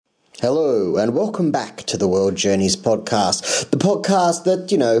Hello, and welcome back to the World Journeys podcast. The podcast that,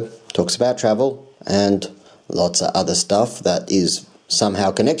 talks about travel and lots of other stuff that is somehow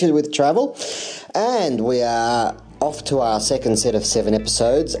connected with travel. And we are off to our second set of 7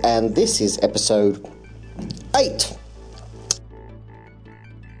 episodes, and this is episode 8.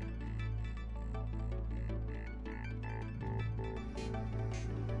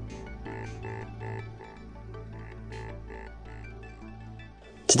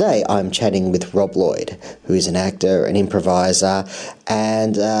 Today I'm chatting with Rob Lloyd, who is an actor, an improviser,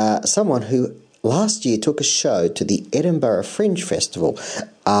 and someone who last year took a show to the Edinburgh Fringe Festival.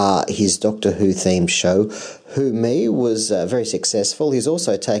 His Doctor Who themed show, Who Me, was very successful. He's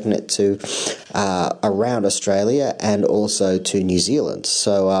also taken it to around Australia and also to New Zealand.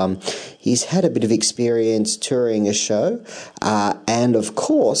 So he's had a bit of experience touring a show. And of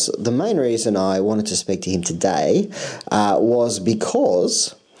course, the main reason I wanted to speak to him today was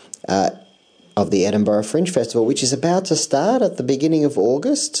because of the Edinburgh Fringe Festival, which is about to start at the beginning of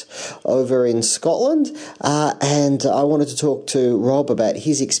August over in Scotland, and I wanted to talk to Rob about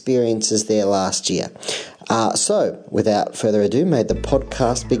his experiences there last year. So, without further ado, may the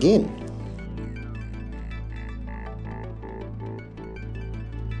podcast begin.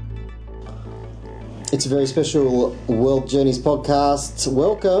 It's a very special World Journeys podcast.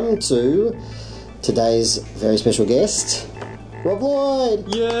 Welcome to today's very special guest, Rob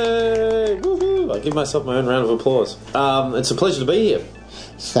Lloyd! Yay! Woohoo! I give myself my own round of applause. It's a pleasure to be here.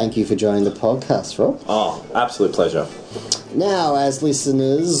 Thank you for joining the podcast, Rob. Oh, absolute pleasure. Now, as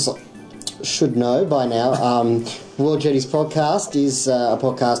listeners should know by now, World Journeys podcast is a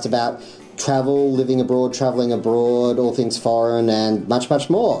podcast about travel, living abroad, travelling abroad, all things foreign, and much, much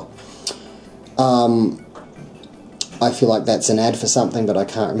more. I feel like that's an ad for something, but I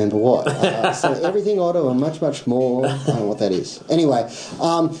can't remember what. So everything auto and much, much more. I don't know what that is. Anyway,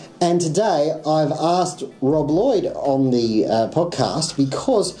 and today I've asked Rob Lloyd on the podcast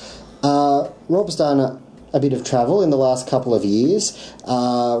because Rob's done a bit of travel in the last couple of years.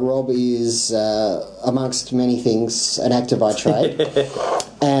 Rob is, amongst many things, an actor by trade.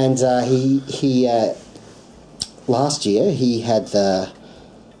 And he last year he had the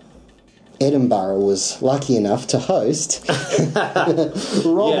Edinburgh was lucky enough to host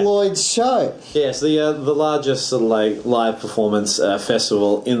Rob Lloyd's show. Yes, the largest sort of like live performance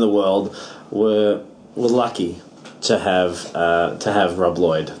festival in the world. Were lucky to have Rob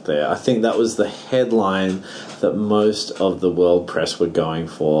Lloyd there. I think that was the headline that most of the world press were going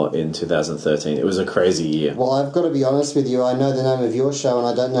for in 2013. It was a crazy year. Well, I've got to be honest with you. I know the name of your show, and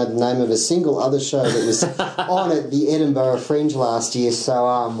I don't know the name of a single other show that was on at the Edinburgh Fringe last year.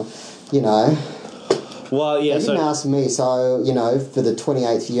 So Well, yeah. They didn't ask me, so, for the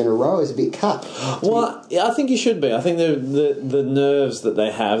 28th year in a row is a bit cut. Well, yeah, I think you should be. I think the nerves that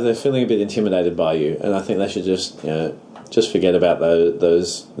they have, they're feeling a bit intimidated by you, and I think they should just forget about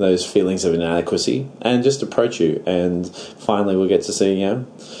those feelings of inadequacy and just approach you, and finally we'll get to see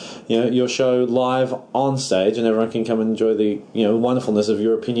your show live on stage, and everyone can come and enjoy the wonderfulness of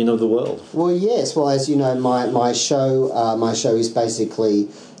your opinion of the world. Well, yes. Well, as you know, my show is basically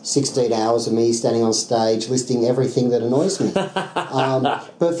 16 hours of me standing on stage listing everything that annoys me.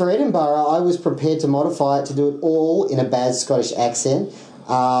 But for Edinburgh, I was prepared to modify it to do it all in a bad Scottish accent,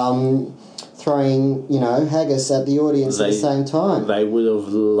 throwing, haggis at the audience at the same time. They would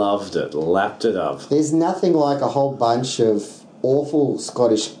have loved it, lapped it up. There's nothing like a whole bunch of awful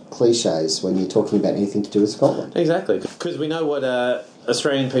Scottish cliches when you're talking about anything to do with Scotland. Exactly, because we know what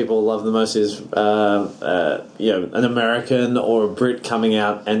Australian people love the most is an American or a Brit coming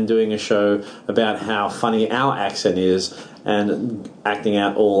out and doing a show about how funny our accent is and acting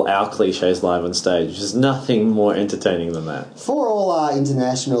out all our cliches live on stage. There's nothing more entertaining than that. For all our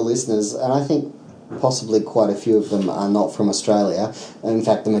international listeners, and I think possibly quite a few of them are not from Australia, in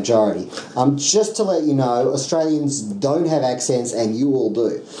fact the majority, just to let you know, Australians don't have accents and you all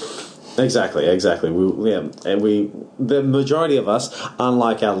do. Exactly. The majority of us,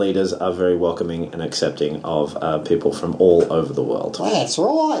 unlike our leaders, are very welcoming and accepting of people from all over the world. That's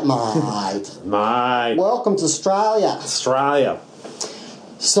right, mate. Mate. Welcome to Australia.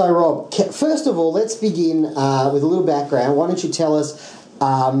 So, Rob, first of all, let's begin with a little background. Why don't you tell us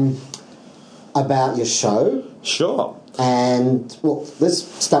about your show? Sure. And, well, let's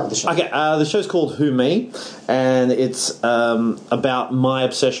start with the show. Okay, the show's called Who Me, and it's about my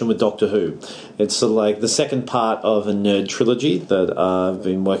obsession with Doctor Who. It's sort of like the second part of a nerd trilogy that I've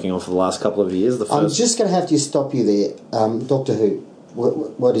been working on for the last couple of years. I'm just going to have to stop you there. Doctor Who.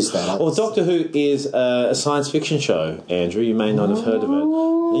 What is that? Well, Doctor Who is a science fiction show, Andrew. You may not have heard of it.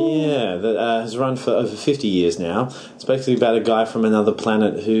 Yeah, that has run for over 50 years now. It's basically about a guy from another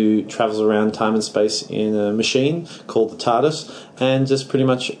planet who travels around time and space in a machine called the TARDIS and just pretty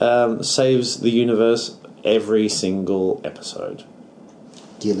much saves the universe every single episode.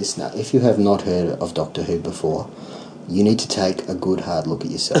 Dear listener, if you have not heard of Doctor Who before, you need to take a good hard look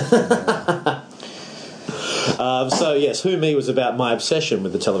at yourself. So yes, Who Me was about my obsession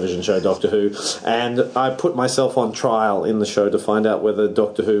with the television show Doctor Who, and I put myself on trial in the show to find out whether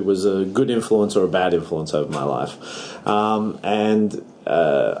Doctor Who was a good influence or a bad influence over my life. I've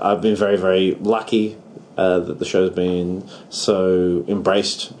been very, very lucky that the show's been so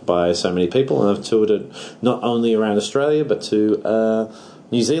embraced by so many people, and I've toured it not only around Australia but to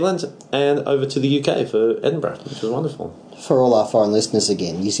New Zealand and over to the UK for Edinburgh, which was wonderful. For all our foreign listeners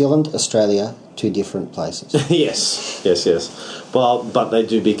again, New Zealand, Australia, two different places. Yes. Well, but they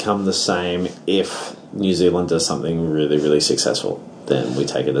do become the same if New Zealand does something really, really successful. Then we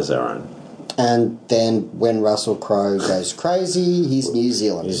take it as our own. And then when Russell Crowe goes crazy, he's New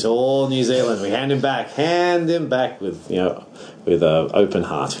Zealand. He's all New Zealand. We hand him back with with an open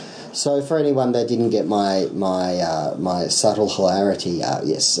heart. So for anyone that didn't get my subtle hilarity,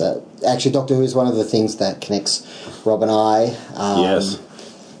 yes, actually Doctor Who is one of the things that connects Rob and I. Yes,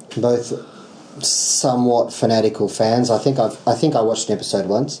 both somewhat fanatical fans. I think I watched an episode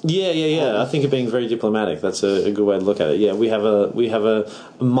once. Yeah. I think of being very diplomatic. That's a good way to look at it. Yeah, we have a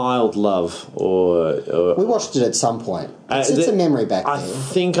mild love, or we watched it at some point. It's a memory back there. I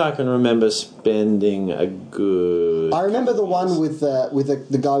think I can remember spending a good. I remember the one with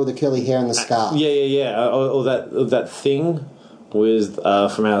the guy with the curly hair and the scarf. Yeah. Or that thing with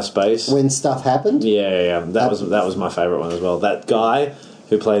from outer space when stuff happened. Yeah. That was my favourite one as well. That guy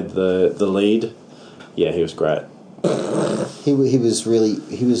who played the lead, yeah, he was great. He was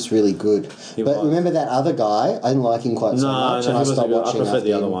really good. Remember that other guy? I didn't like him quite so much, and I stopped watching. I prefer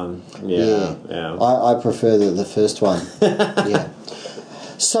the other one. Yeah. I prefer the first one. Yeah.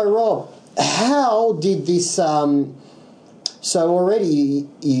 So Rob, how did this? So already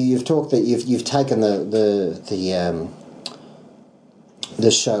you've talked that you've taken the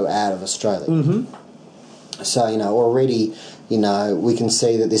show out of Australia. Mm-hmm. So already. We can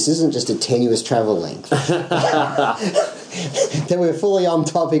see that this isn't just a tenuous travel length. That we're fully on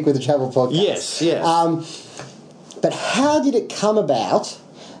topic with the travel podcast. Yes. But how did it come about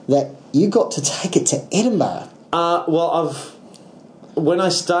that you got to take it to Edinburgh? When I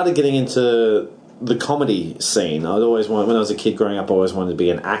started getting into the comedy scene, when I was a kid growing up, I always wanted to be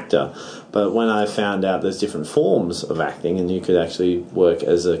an actor. But when I found out there's different forms of acting and you could actually work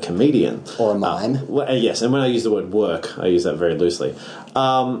as a comedian. Or a mime. Yes, and when I use the word work, I use that very loosely.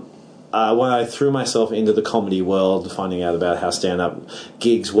 When I threw myself into the comedy world, finding out about how stand-up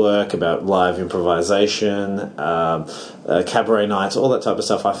gigs work, about live improvisation, cabaret nights, all that type of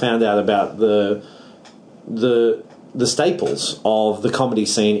stuff, I found out about the staples of the comedy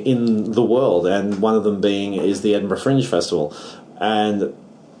scene in the world, and one of them is the Edinburgh Fringe Festival. And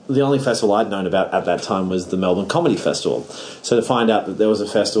the only festival I'd known about at that time was the Melbourne Comedy Festival. So to find out that there was a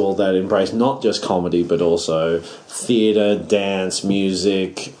festival that embraced not just comedy but also theatre, dance,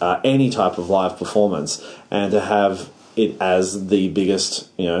 music, any type of live performance, and to have it as the biggest,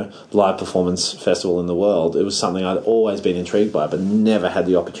 live performance festival in the world, it was something I'd always been intrigued by but never had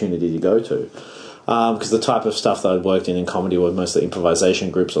the opportunity to go to. Because the type of stuff that I'd worked in comedy were mostly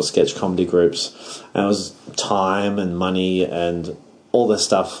improvisation groups or sketch comedy groups, and it was time and money and all this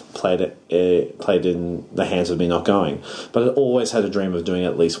stuff played in the hands of me not going. But I always had a dream of doing it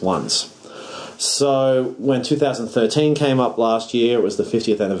at least once. So when 2013 came up last year, it was the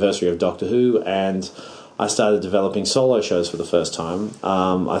 50th anniversary of Doctor Who, and I started developing solo shows for the first time.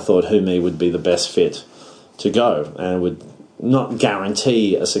 I thought Who Me would be the best fit to go, and it would not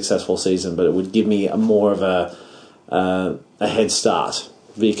guarantee a successful season, but it would give me more of a head start.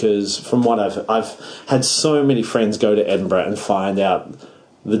 Because from what I've had so many friends go to Edinburgh and find out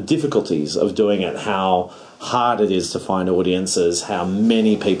the difficulties of doing it, how hard it is to find audiences, how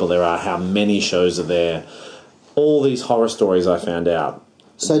many people there are, how many shows are there, all these horror stories I found out.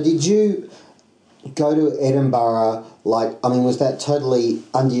 So did you go to Edinburgh, was that totally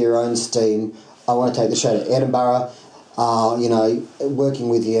under your own steam? I want to take the show to Edinburgh, working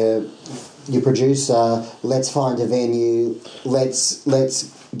with your producer, let's find a venue, let's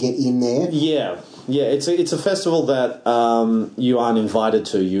get in there. Yeah, it's a festival that you aren't invited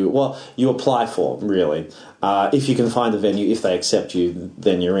to. You apply for, really. If you can find a venue, if they accept you,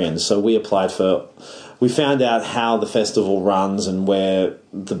 then you're in. So we found out how the festival runs and where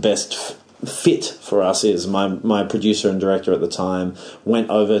the best fit for us is my producer and director at the time went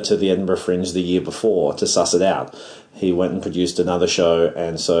over to the Edinburgh Fringe the year before to suss it out. He went and produced another show,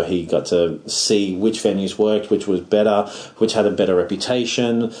 and so he got to see which venues worked, which was better, which had a better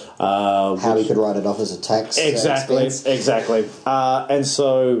reputation. How he could write it off as a tax expense. Exactly. And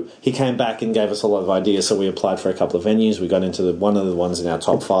so he came back and gave us a lot of ideas, so we applied for a couple of venues. We got into one of the ones in our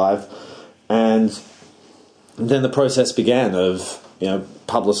top 5, and then the process began of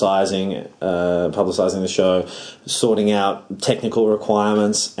publicising the show, sorting out technical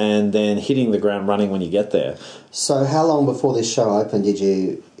requirements, and then hitting the ground running when you get there. So how long before this show opened did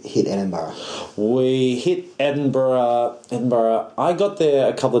you hit Edinburgh? We hit Edinburgh. I got there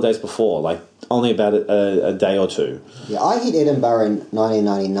a couple of days before, like only about a day or two. Yeah, I hit Edinburgh in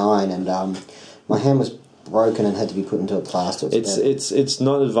 1999, and my hand was broken and had to be put into a plaster. It's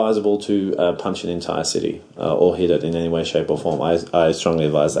not advisable to punch an entire city or hit it in any way, shape, or form. I strongly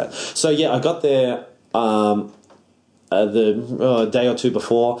advise that. So yeah, I got there the day or two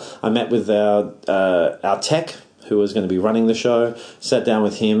before. I met with our tech who was going to be running the show. Sat down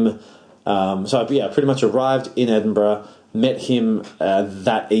with him. So yeah, pretty much arrived in Edinburgh. Met him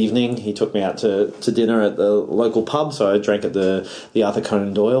that evening. He took me out to dinner at the local pub, so I drank at the Arthur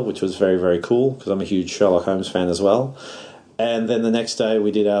Conan Doyle, which was very, very cool, because I'm a huge Sherlock Holmes fan as well. And then the next day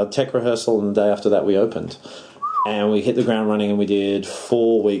we did our tech rehearsal, and the day after that we opened. And we hit the ground running, and we did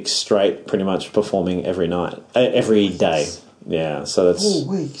 4 weeks straight, pretty much performing every day. Yeah, so that's... 4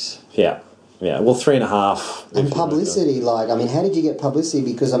 weeks? Yeah. Yeah, well, 3.5. And publicity, how did you get publicity?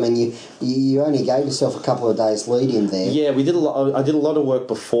 Because, you only gave yourself a couple of days lead in there. Yeah, we did a lot. I did a lot of work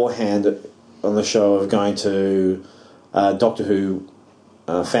beforehand on the show of going to Doctor Who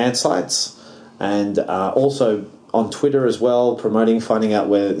fan sites, and also on Twitter as well, promoting, finding out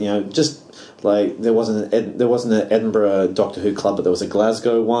where, just like there wasn't an Edinburgh Doctor Who club, but there was a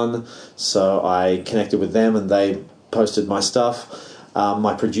Glasgow one. So I connected with them, and they posted my stuff.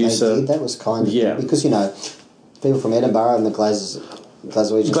 My producer... that was kind of... Yeah. Because, people from Edinburgh and the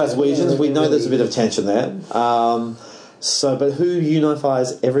Glaswegians... we know there's a bit of tension there. But who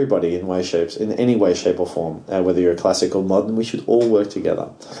unifies everybody in any way, shape or form, whether you're a classic or modern, we should all work together.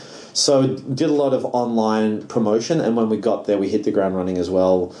 So did a lot of online promotion, and when we got there, we hit the ground running as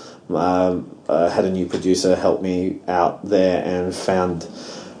well. Had a new producer help me out there and found...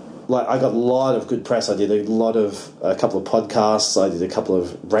 I got a lot of good press. I did a couple of podcasts. I did a couple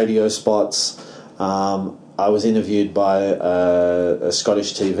of radio spots. I was interviewed by a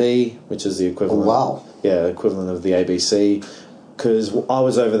Scottish TV, which is the equivalent. Oh, wow. Yeah, equivalent of the ABC. Because I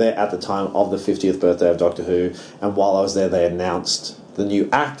was over there at the time of the 50th birthday of Doctor Who, and while I was there, they announced the new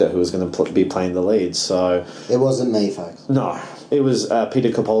actor who was going to be playing the lead. So it wasn't me, folks. No. It was Peter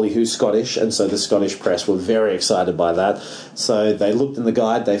Capaldi, who's Scottish, and so the Scottish press were very excited by that. So they looked in the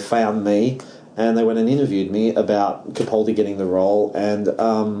guide, they found me, and they went and interviewed me about Capaldi getting the role, and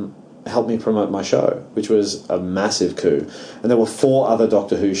helped me promote my show, which was a massive coup. And there were 4 other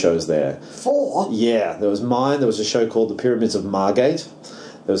Doctor Who shows there. 4? Yeah, there was mine, there was a show called The Pyramids of Margate,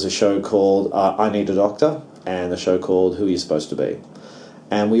 there was a show called I Need a Doctor, and a show called Who Are You Supposed to Be?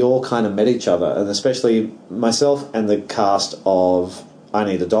 And we all kind of met each other, and especially myself and the cast of I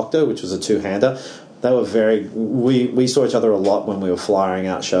Need a Doctor, which was a 2-hander. They were we saw each other a lot when we were flying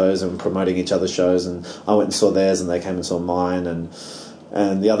out shows and promoting each other's shows, and I went and saw theirs, and they came and saw mine, and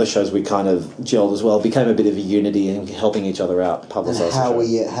the other shows we kind of gelled as well, became a bit of a unity and helping each other out, publicise.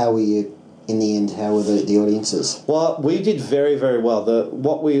 And how were you in the end? How were the audiences? Well, we did very, very well.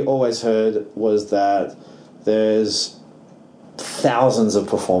 What we always heard was that there's thousands of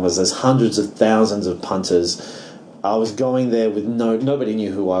performers, there's hundreds of thousands of punters. I was going there with nobody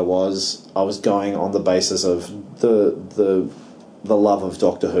knew who I was. I was going on the basis of the love of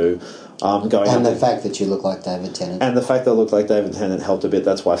Doctor Who. The fact that you look like David Tennant. And the fact that I looked like David Tennant helped a bit.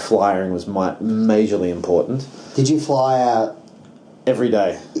 That's why flying was majorly important. Did you fly out every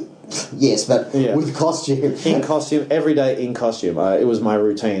day? Yes, but with costume. In costume, every day in costume. It was my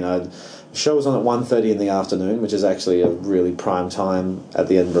routine. The show was on at 1:30 in the afternoon, which is actually a really prime time at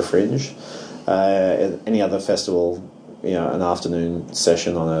the Edinburgh Fringe. Any other festival, an afternoon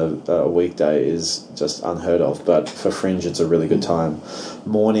session on a weekday is just unheard of. But for Fringe, it's a really good time.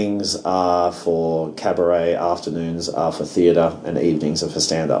 Mornings are for cabaret, afternoons are for theatre, and evenings are for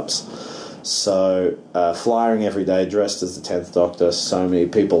stand-ups. So flying every day, dressed as the 10th Doctor, so many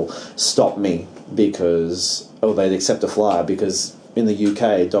people stop me because they'd accept a flyer because in the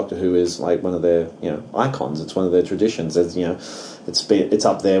UK, Doctor Who is like one of their icons. It's one of their traditions. It's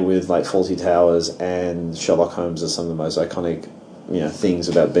up there with like Fawlty Towers and Sherlock Holmes as some of the most iconic things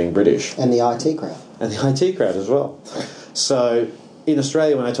about being British. And the IT crowd. And the IT crowd as well. So in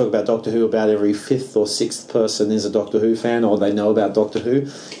Australia, when I talk about Doctor Who, about every fifth or sixth person is a Doctor Who fan, or they know about Doctor Who.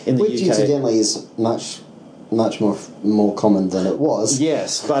 In the Which UK, incidentally is much more common than it was.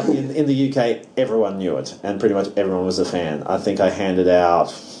 yes, but in the UK, everyone knew it, and pretty much everyone was a fan. I think I handed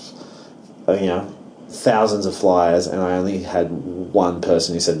out, thousands of flyers, and I only had one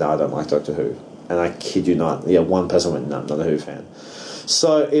person who said, "No, I don't like Doctor Who." And I kid you not, one person went, "No, I'm not a Who fan."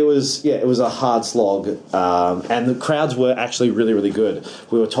 So it was a hard slog, and the crowds were actually really, really good.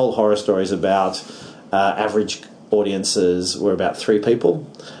 We were told horror stories about average audiences were about 3 people.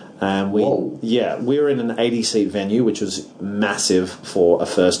 And we were in an 80-seat venue, which was massive for a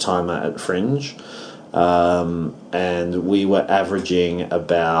first-timer at Fringe. And we were averaged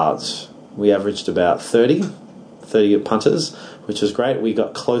about 30 punters, which was great. We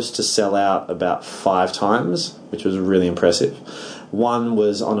got close to sell out about 5 times, which was really impressive. One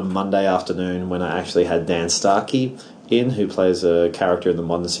was on a Monday afternoon when I actually had Dan Starkey in, who plays a character in the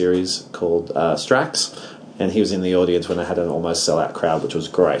modern series called Strax. And he was in the audience when I had an almost sell-out crowd, which was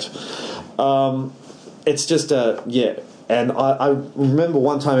great. It's just, And I remember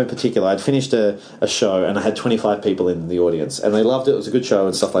one time in particular, I'd finished a show and I had 25 people in the audience. And they loved it. It was a good show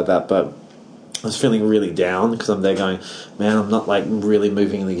and stuff like that. But I was feeling really down because I'm there going, man, I'm not really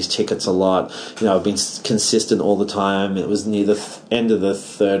moving these tickets a lot. I've been consistent all the time. It was near the end of the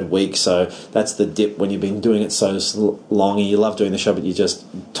 3rd week, so that's the dip when you've been doing it so long and you love doing the show, but you're just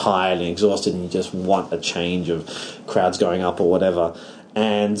tired and exhausted and you just want a change of crowds going up or whatever.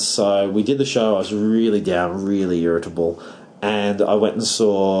 And so we did the show. I was really down, really irritable, and I went and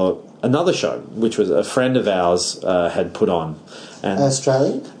saw another show, which was a friend of ours had put on. And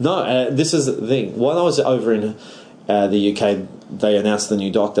Australian? No, this is the thing. When I was over in the UK, they announced the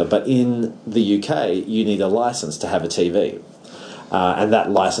new Doctor, but in the UK, you need a license to have a TV. And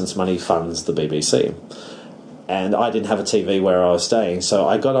that license money funds the BBC. And I didn't have a TV where I was staying, so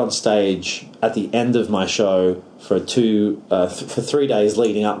I got on stage at the end of my show for 3 days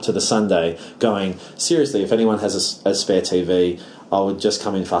leading up to the Sunday, going, seriously, if anyone has a spare TV, I would just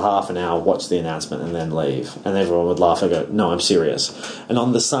come in for half an hour, watch the announcement, and then leave. And everyone would laugh. I go, no, I'm serious. And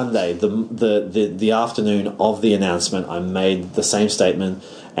on the Sunday, the afternoon of the announcement, I made the same statement,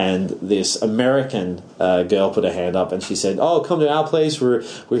 and this American girl put her hand up, and she said, "Oh, come to our place. We're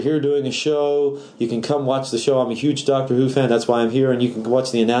here doing a show. You can come watch the show. I'm a huge Doctor Who fan. That's why I'm here. And you can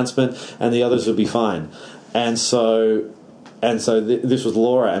watch the announcement, and the others will be fine." And so this was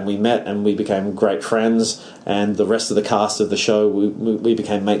Laura, and we met and we became great friends, and the rest of the cast of the show, we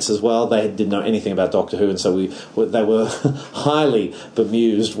became mates as well. They didn't know anything about Doctor Who, and so they were highly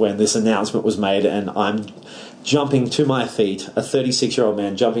bemused when this announcement was made, and I'm jumping to my feet, a 36-year-old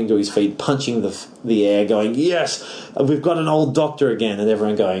man jumping to his feet, punching the air, going, "Yes, we've got an old Doctor again," and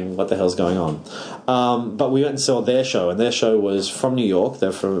everyone going, "What the hell's going on?" But we went and saw their show, and their show was from New York.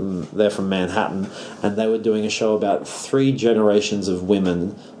 They're from Manhattan, and they were doing a show about 3 generations of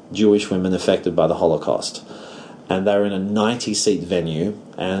women, Jewish women affected by the Holocaust. And they were in a 90-seat venue,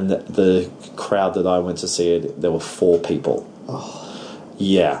 and the crowd that I went to see it, there were 4 people. Oh.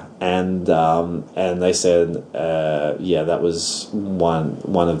 Yeah, and they said, that was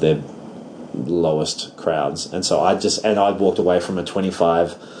one of their lowest crowds, and so I'd walked away from a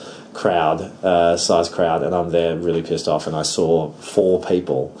 25 size crowd, and I'm there really pissed off, and I saw 4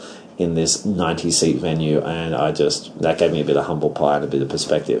 people in this 90-seat venue, and that gave me a bit of humble pie and a bit of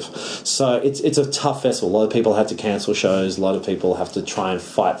perspective. So it's a tough festival. A lot of people have to cancel shows. A lot of people have to try and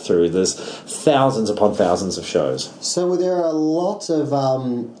fight through. There's thousands upon thousands of shows. So were there a lot of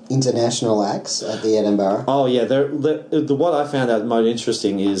international acts at the Edinburgh? Oh yeah, what I found out most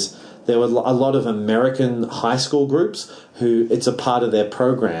interesting is there were a lot of American high school groups who it's a part of their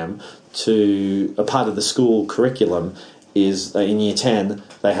program, a part of the school curriculum is in year 10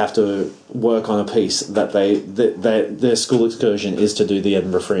 they have to work on a piece that their school excursion is to do the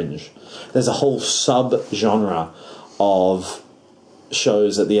Edinburgh Fringe. There's a whole sub-genre of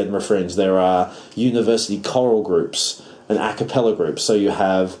shows at the Edinburgh Fringe. There are university choral groups and a cappella groups. So you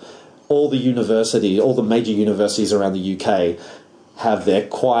have all the major universities around the UK have their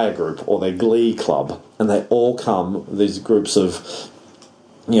choir group or their glee club, and they all come, these groups of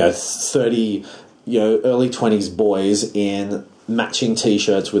 30 early 20s boys in matching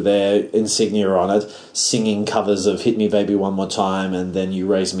T-shirts with their insignia on it, singing covers of Hit Me Baby One More Time and Then You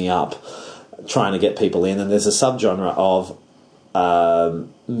Raise Me Up, trying to get people in. And there's a subgenre of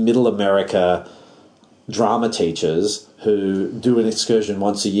middle America drama teachers who do an excursion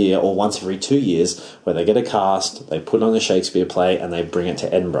once a year or once every 2 years where they get a cast, they put on a Shakespeare play, and they bring it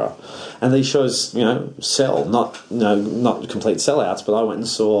to Edinburgh. And these shows, sell, not complete sellouts, but I went and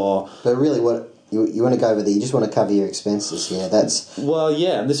saw... But really You want to go over there. You just want to cover your expenses. Yeah, that's Well,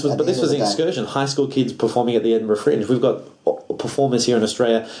 yeah, and this was At the end of an the day. excursion. High school kids performing at the Edinburgh Fringe. We've got performers here in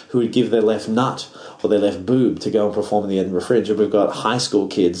Australia who would give their left nut or their left boob to go and perform at the Edinburgh Fringe, and we've got high school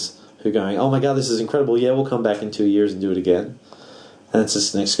kids who are going, "Oh my god, this is incredible! Yeah, we'll come back in 2 years and do it again." And it's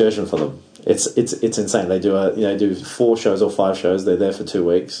just an excursion for them. It's insane. They do 4 shows or 5 shows. They're there for 2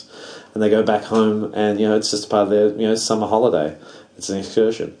 weeks, and they go back home, and it's just part of their summer holiday. It's an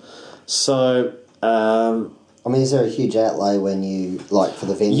excursion. So. I mean, is there a huge outlay when you for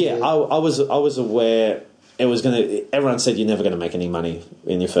the venue? Yeah, I was aware it was going to. Everyone said you're never going to make any money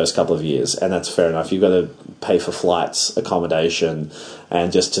in your first couple of years, and that's fair enough. You've got to pay for flights, accommodation,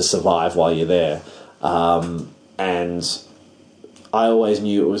 and just to survive while you're there. And I always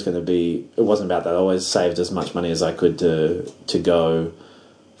knew it was going to be. It wasn't about that. I always saved as much money as I could to go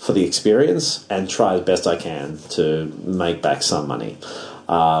for the experience and try as best I can to make back some money.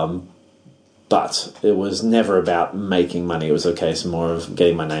 But it was never about making money. It was a case more of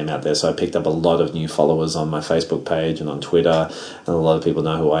getting my name out there. So I picked up a lot of new followers on my Facebook page and on Twitter, and a lot of people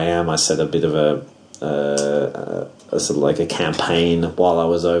know who I am. I set a bit of a sort of like a campaign while I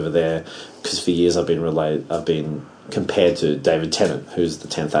was over there, because for years I've been compared to David Tennant, who's the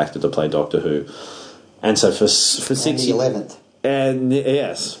 10th actor to play Doctor Who, and so for 6 And the 11th. and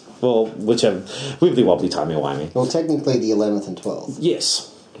yes, well, whichever, wibbly wobbly timey wimey. Well, technically the 11th and 12th. Yes.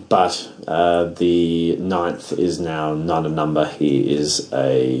 But the 9th is now not a number; he is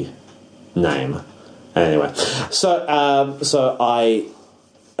a name. Anyway, so I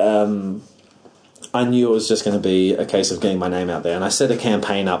knew it was just going to be a case of getting my name out there, and I set a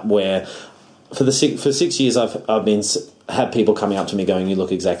campaign up where, for 6 years, I've had people coming up to me going, "You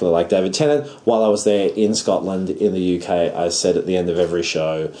look exactly like David Tennant." While I was there in Scotland, in the UK, I said at the end of every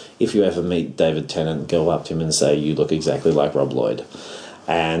show, "If you ever meet David Tennant, go up to him and say you look exactly like Rob Lloyd."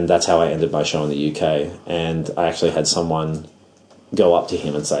 And that's how I ended my show in the UK. And I actually had someone go up to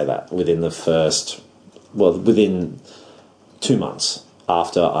him and say that within 2 months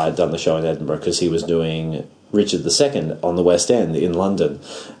after I'd done the show in Edinburgh, because he was doing Richard II on the West End in London.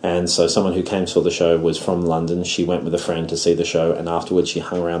 And so someone who came to the show was from London. She went with a friend to see the show, and afterwards she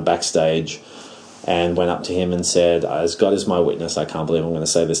hung around backstage and went up to him and said, "As God is my witness, I can't believe I'm going to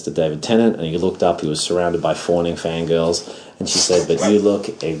say this to David Tennant." And he looked up, he was surrounded by fawning fangirls, and she said, "But you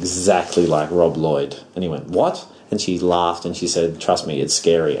look exactly like Rob Lloyd." And he went, "What?" And she laughed and she said, "Trust me, it's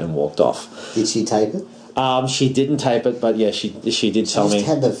scary," and walked off. Did she tape it? She didn't tape it, but yeah, she did tell me.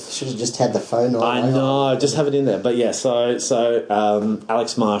 Should have just had the phone on. I know, just have it in there. But yeah, so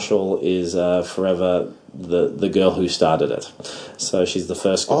Alex Marshall is forever the girl who started it. So she's the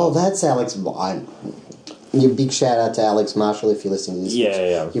first girl. Oh, that's Alex. Big shout out to Alex Marshall if you're listening to this.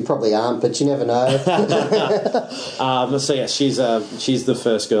 Yeah. You probably aren't, but you never know. So yeah, she's the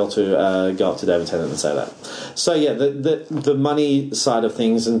first girl to go up to David Tennant and say that. So yeah, the money side of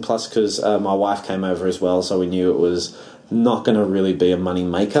things, and plus because my wife came over as well, so we knew it was not going to really be a money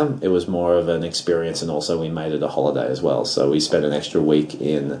maker. It was more of an experience, and also we made it a holiday as well. So we spent an extra week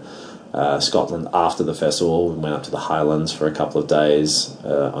in Scotland after the festival. We went up to the Highlands for a couple of days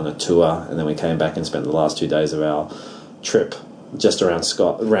on a tour, and then we came back and spent the last 2 days of our trip just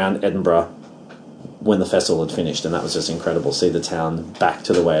around Edinburgh when the festival had finished, and that was just incredible. See the town back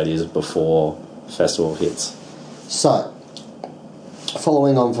to the way it is before the festival hits. So,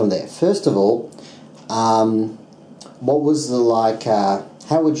 following on from there, first of all, what was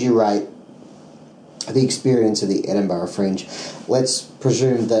how would you rate the experience of the Edinburgh Fringe? Let's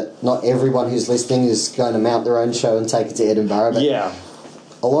presume that not everyone who's listening is going to mount their own show and take it to Edinburgh, but Yeah.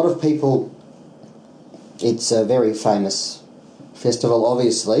 a lot of people, it's a very famous festival,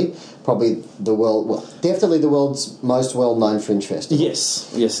 obviously, probably definitely the world's most well-known fringe festival.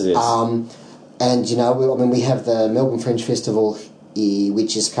 Yes, it is. And, we have the Melbourne Fringe Festival,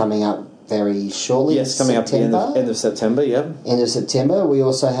 which is coming up very shortly. Yes, coming up at the end of September, yeah. End of September. We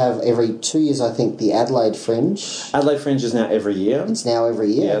also have every 2 years, I think, the Adelaide Fringe. Adelaide Fringe is now every year. It's now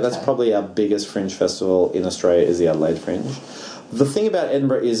every year. Yeah, that's probably our biggest fringe festival in Australia, is the Adelaide Fringe. The thing about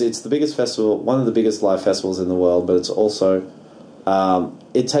Edinburgh is it's the biggest festival, one of the biggest live festivals in the world, but it's also,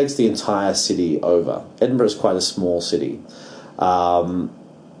 it takes the entire city over. Edinburgh is quite a small city.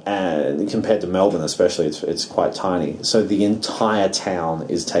 And compared to Melbourne especially, it's quite tiny. So the entire town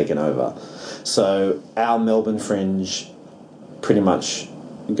is taken over. So our Melbourne Fringe pretty much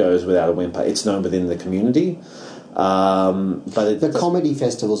goes without a whimper. It's known within the community. But the comedy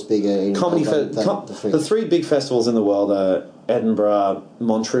festival's bigger in Melbourne than the Fringe. The 3 big festivals in the world are Edinburgh,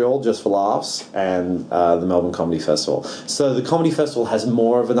 Montreal, just for laughs, and the Melbourne Comedy Festival. So the Comedy Festival has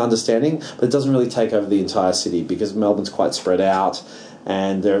more of an understanding, but it doesn't really take over the entire city because Melbourne's quite spread out,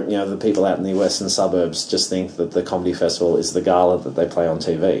 And the people out in the western suburbs just think that the comedy festival is the gala that they play on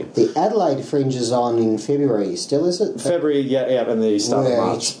TV. The Adelaide Fringe is on in February. Still, is it? February, yeah, and the start of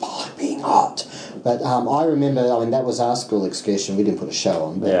March. It's piping hot. But I remember, that was our school excursion. We didn't put a show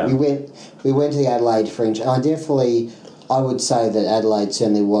on, but we went to the Adelaide Fringe, and I would say that Adelaide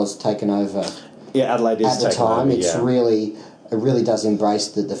certainly was taken over. Yeah, Adelaide is at the taken time. over, It really does embrace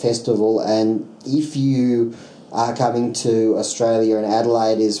the festival, and if you are coming to Australia and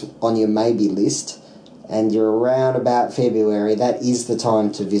Adelaide is on your maybe list, and you're around about February, that is the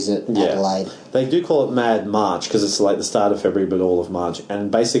time to visit Adelaide. They do call it Mad March because it's like the start of February but all of March. And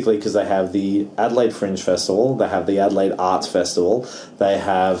basically because they have the Adelaide Fringe Festival, they have the Adelaide Arts Festival, they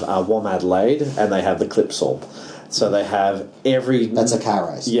have WOM Adelaide, and they have the Clipsal. So they have every... That's a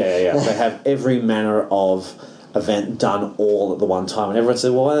car race. Yeah. They have every manner of event done all at the one time. And everyone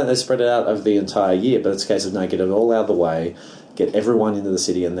said, well, why don't they spread it out over the entire year? But it's a case of, no, get it all out of the way, get everyone into the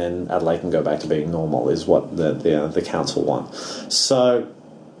city, and then Adelaide can go back to being normal, is what the council want. So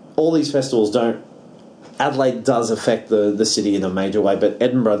all these festivals don't... Adelaide does affect the city in a major way, but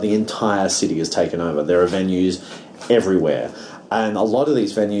Edinburgh, the entire city is taken over. There are venues everywhere. And a lot of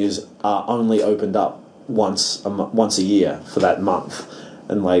these venues are only opened up once a year for that month.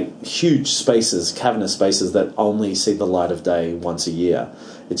 And like huge spaces, cavernous spaces that only see the light of day once a year.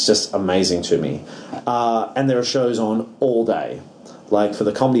 It's just amazing to me. And there are shows on all day. Like for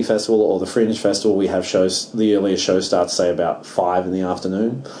the Comedy Festival or the Fringe Festival, we have shows, the earliest show starts, say, about 5 in the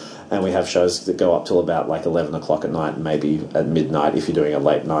afternoon. And we have shows that go up till about like 11 o'clock at night, maybe at midnight if you're doing a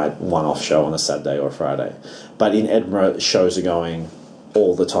late night one-off show on a Saturday or a Friday. But in Edinburgh, shows are going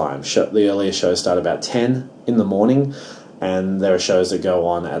all the time. The earliest shows start about 10 in the morning, and there are shows that go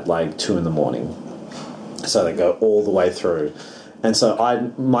on at like 2 in the morning. So they go all the way through. And so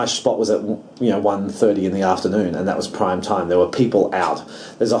my spot was at 1:30 in the afternoon, and that was prime time. There were people out.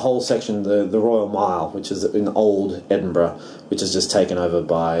 There's a whole section, the Royal Mile, which is in old Edinburgh, which is just taken over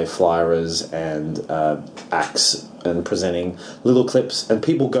by flyers and acts and presenting little clips. And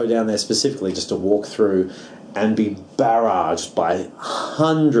people go down there specifically just to walk through and be barraged by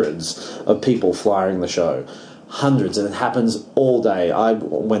hundreds of people flyering the show. Hundreds, and it happens all day. I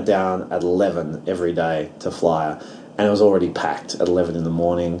went down at 11 every day to flyer, and it was already packed at 11 in the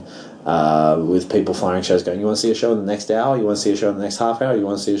morning with people flying shows going, you want to see a show in the next hour? You want to see a show in the next half hour? You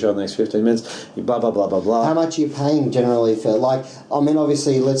want to see a show in the next 15 minutes? Blah, blah, blah, blah, blah. How much are you paying generally for,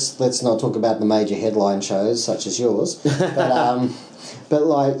 obviously, let's not talk about the major headline shows such as yours, but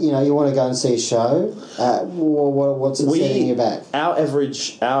you want to go and see a show, what's it setting you back? Our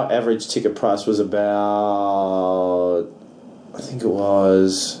average ticket price was about, I think it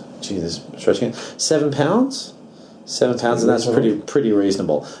was, stretching it, £7. £7, and that's pretty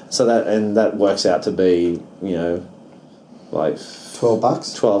reasonable. So that works out to be, like $12.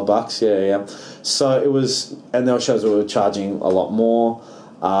 $12, yeah. So it was, and there were shows that were charging a lot more.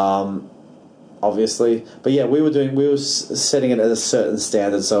 Obviously, but yeah, we were setting it at a certain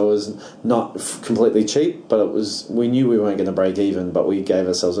standard, so it was not completely cheap, but we knew we weren't going to break even, but we gave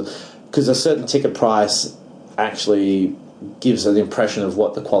ourselves because a certain ticket price actually gives an impression of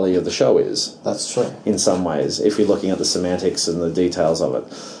what the quality of the show is. That's true. In some ways, if you're looking at the semantics and the details of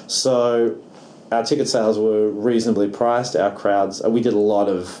it. So our ticket sales were reasonably priced. Our crowds, we did a lot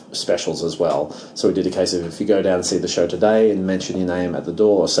of specials as well. So we did a case of, if you go down and see the show today and mention your name at the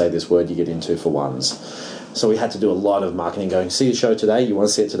door or say this word, you get in 2 for 1s. So we had to do a lot of marketing going, see a show today, you want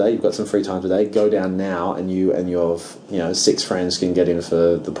to see it today, you've got some free time today, go down now and you and your 6 friends can get in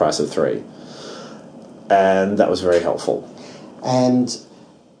for the price of 3. And that was very helpful. And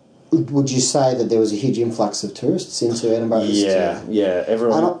would you say that there was a huge influx of tourists into Edinburgh? Yeah.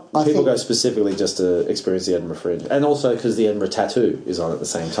 People go specifically just to experience the Edinburgh Fringe, and also because the Edinburgh Tattoo is on at the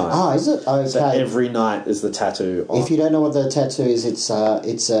same time. Ah, is it? Okay. So every night is the Tattoo on. If you don't know what the Tattoo is,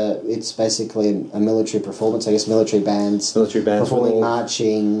 it's basically a military performance. I guess military bands performing,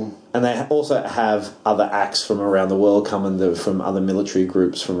 marching. And they also have other acts from around the world from other military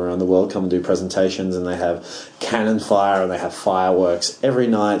groups from around the world come and do presentations, and they have cannon fire and they have fireworks every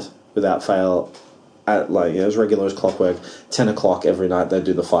night without fail. At as regular as clockwork, 10 o'clock every night they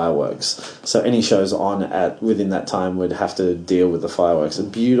do the fireworks. So any shows on within that time would have to deal with the fireworks. A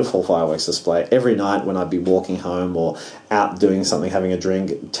beautiful fireworks display. Every night when I'd be walking home or out doing something, having a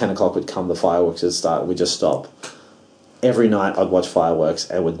drink, 10 o'clock would come, the fireworks would start, we'd just stop. Every night I'd watch fireworks,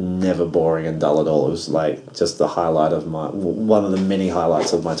 and it was never boring and dull at all. It was like just the highlight of one of the many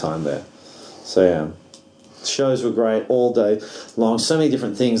highlights of my time there. So yeah. Shows were great all day long. So many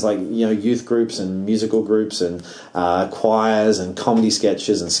different things like youth groups and musical groups and choirs and comedy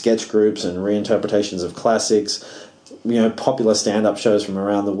sketches and sketch groups and reinterpretations of classics. popular stand-up shows from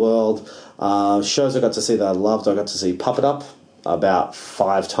around the world. Shows I got to see that I loved. I got to see Puppet Up about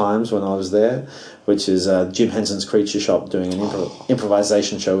 5 times when I was there, which is Jim Henson's Creature Shop doing an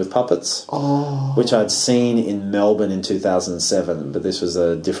improvisation show with puppets, which I'd seen in Melbourne in 2007, but this was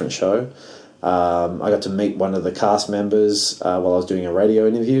a different show. I got to meet one of the cast members while I was doing a radio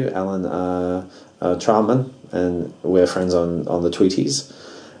interview, Alan Troutman, and we're friends on the Tweeties.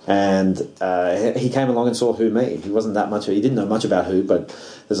 And he came along and saw Who Me. He wasn't that much. He didn't know much about Who, but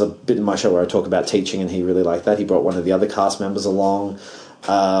there's a bit in my show where I talk about teaching, and he really liked that. He brought one of the other cast members along.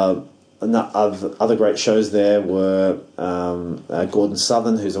 Other great shows there were Gordon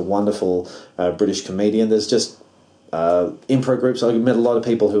Southern, who's a wonderful British comedian. There's just improv groups. I met a lot of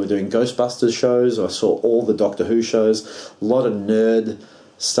people who were doing Ghostbusters shows. I saw all the Doctor Who shows. A lot of nerd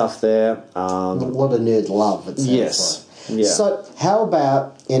stuff there. A lot of nerd love, it sounds yes. like. Yeah. So, how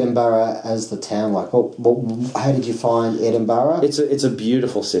about Edinburgh as the town? Like, how did you find Edinburgh? It's a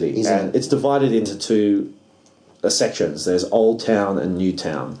beautiful city, and it's divided into 2 sections. There's Old Town and New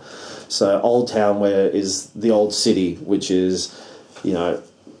Town. So, Old Town, where is the old city, which is,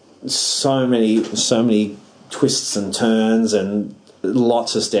 so many twists and turns and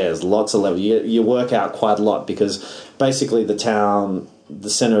lots of stairs, lots of levels. You work out quite a lot because basically the town, the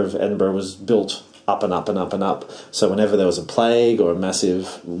centre of Edinburgh, was built up and up and up and up. So whenever there was a plague or a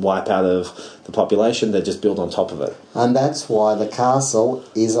massive wipeout of the population, they just built on top of it. And that's why the castle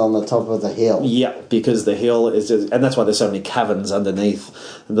is on the top of the hill. Yeah, because the hill is just, and that's why there's so many caverns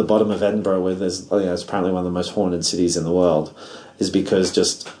underneath the bottom of Edinburgh, where there's, it's apparently one of the most haunted cities in the world, is because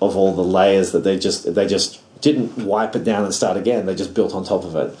just of all the layers that they just didn't wipe it down and start again. They just built on top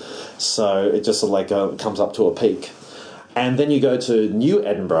of it. So it just sort of comes up to a peak. And then you go to New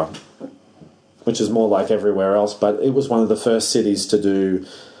Edinburgh, which is more like everywhere else, but it was one of the first cities to do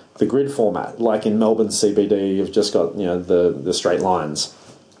the grid format. Like in Melbourne CBD, you've just got the straight lines,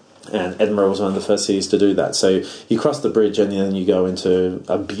 and Edinburgh was one of the first cities to do that. So you cross the bridge and then you go into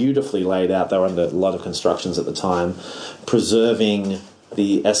a beautifully laid out. They were under a lot of constructions at the time, preserving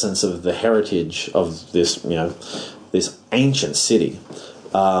the essence of the heritage of this this ancient city.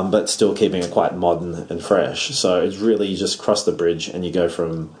 But still keeping it quite modern and fresh. So it's really, you just cross the bridge and you go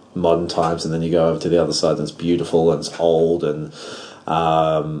from modern times, and then you go over to the other side and it's beautiful and it's old and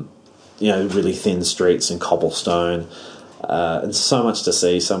really thin streets and cobblestone, and so much to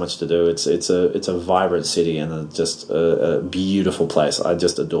see, so much to do. It's a vibrant city and just a beautiful place. I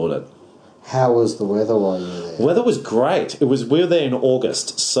just adored it. How was the weather while you were there? Weather was great. We were there in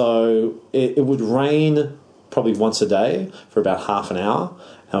August, so it would rain probably once a day for about half an hour.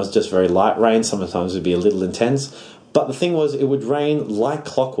 And it was just very light rain. Sometimes it would be a little intense. But the thing was, it would rain like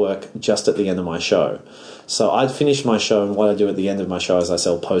clockwork just at the end of my show. So I'd finish my show, and what I do at the end of my show is I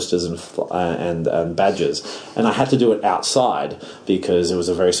sell posters and badges. And I had to do it outside because it was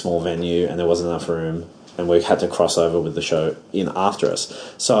a very small venue and there wasn't enough room, and we had to cross over with the show in after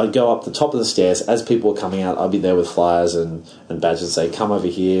us. So I'd go up the top of the stairs. As people were coming out, I'd be there with flyers and badges and say, come over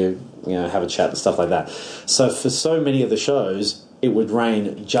here, have a chat and stuff like that. So for so many of the shows, it would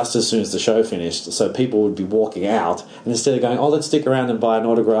rain just as soon as the show finished. So people would be walking out, and instead of going, let's stick around and buy an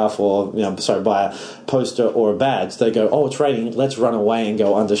autograph or, buy a poster or a badge, they go, it's raining, let's run away and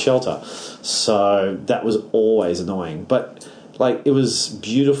go under shelter. So that was always annoying. But it was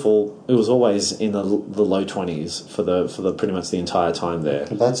beautiful. It was always in the low 20s for the pretty much the entire time there.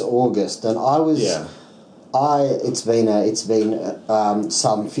 That's August, and I was. Yeah. It's been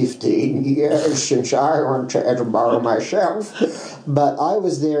some 15 years since I went to Edinburgh myself, but I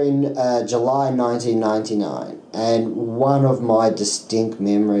was there in July 1999, and one of my distinct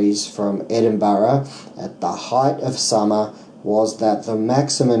memories from Edinburgh at the height of summer was that the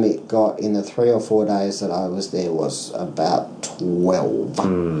maximum it got in the 3 or 4 days that I was there was about 12.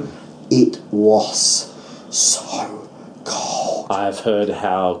 It was so cold. I've heard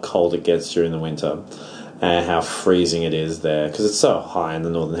how cold it gets during the winter and how freezing it is there, because it's so high in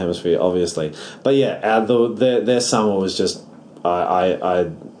the Northern Hemisphere, obviously. But yeah, their summer was just...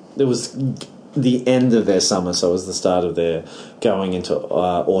 it was the end of their summer, so it was the start of their going into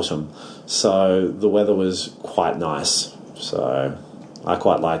autumn. So the weather was quite nice. So I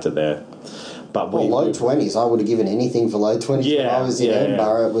quite liked it there. But low 20s. I would have given anything for low 20s when I was in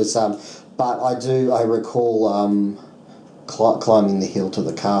Edinburgh. It was... but I recall climbing the hill to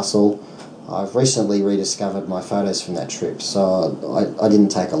the castle. I've recently rediscovered my photos from that trip, so I didn't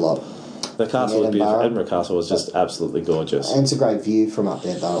take a lot. The castle was beautiful. Edinburgh Castle was just absolutely gorgeous. And it's a great view from up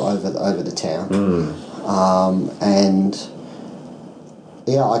there, though, over the town. And,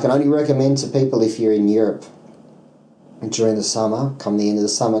 yeah, I can only recommend to people, if you're in Europe during the summer, come the end of the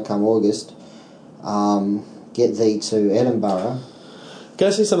summer, come August, get thee to Edinburgh. Go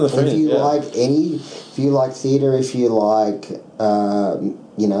see some of the Fringe. If you like theatre, if you like,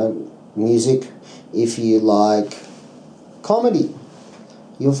 music, if you like comedy,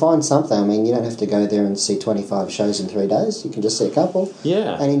 you'll find something. I mean, you don't have to go there and see 25 shows in 3 days. You can just see a couple.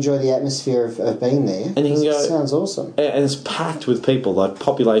 Yeah. And enjoy the atmosphere of being there. And you can go, it sounds awesome. And it's packed with people. Like,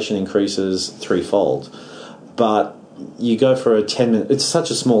 population increases threefold. But you go for a 10-minute... It's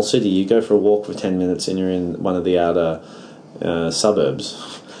such a small city. You go for a walk for 10 minutes and you're in one of the outer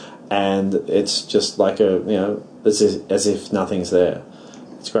suburbs. And it's just like as if nothing's there.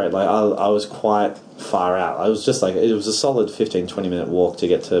 It's great. Like, I was quite far out. I was just like... It was a solid 15-20 minute walk to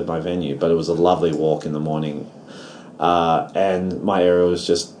get to my venue, but it was a lovely walk in the morning. And my area was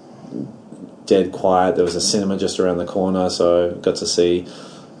just dead quiet. There was a cinema just around the corner, so I got to see...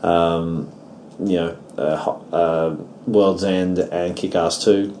 World's End and Kick-Ass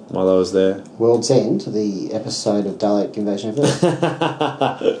 2 while I was there. World's End, the episode of Dalek Invasion of Earth.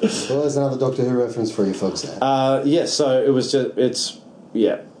 Well, there's another Doctor Who reference for you folks there. So it was just...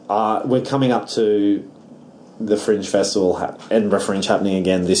 we're coming up to the Fringe Festival, Edinburgh Fringe, happening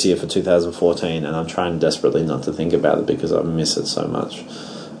again this year for 2014, and I'm trying desperately not to think about it because I miss it so much.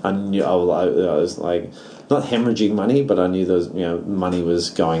 I knew I was like... Not hemorrhaging money, but I knew there was, money was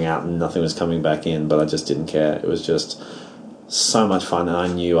going out and nothing was coming back in, but I just didn't care. It was just so much fun, and I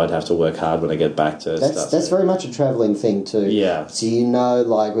knew I'd have to work hard when I get back to stuff. That's very much a travelling thing too. Yeah. So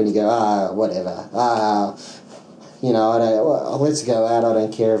like when you go, whatever, let's go out. I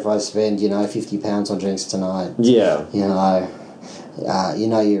don't care if I spend, £50 on drinks tonight. Yeah.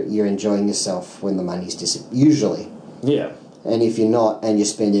 You're enjoying yourself when the money's usually. Yeah. And if you're not, and you're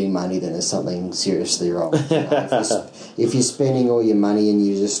spending money, then there's something seriously wrong. If you're spending all your money and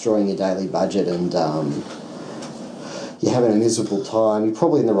you're destroying your daily budget and you're having a miserable time, you're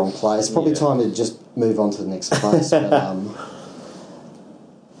probably in the wrong place. Probably time to just move on to the next place. But,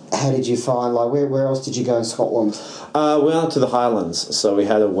 how did you find, where else did you go in Scotland? We went up to the Highlands, so we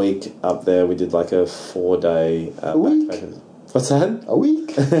had a week up there. We did like a 4-day backpacker. What's that? A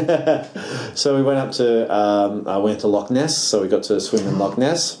week. So we went up to I went to Loch Ness, so we got to swim in Loch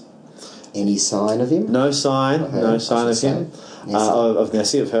Ness. Any sign of him? No sign of him. Of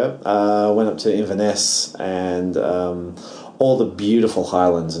Nessie, of her. Went up to Inverness and all the beautiful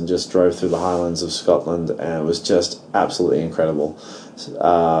Highlands, and just drove through the Highlands of Scotland, and it was just absolutely incredible.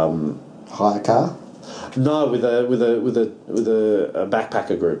 Hire a car? No, with a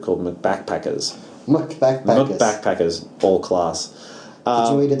backpacker group called McBackpackers. McBackpackers, all class. Did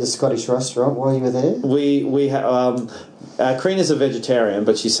you eat at the Scottish restaurant while you were there? Crean is a vegetarian,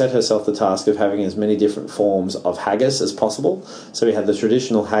 but she set herself the task of having as many different forms of haggis as possible. So we had the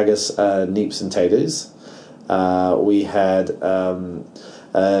traditional haggis, neeps and taters. We had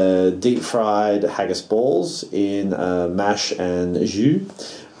deep fried haggis balls in mash and jus.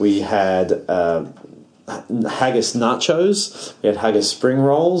 We had haggis nachos. We had haggis spring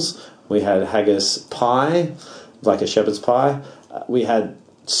rolls. We had haggis pie, like a shepherd's pie. We had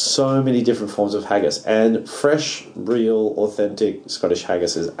so many different forms of haggis, and fresh, real, authentic Scottish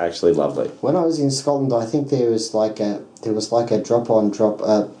haggis is actually lovely. When I was in Scotland, I think there was like a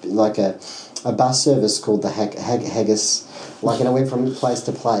bus service called the haggis, and it went from place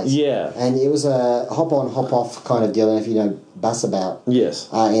to place. Yeah, and it was a hop on, hop off kind of deal. And if you know bus about, yes,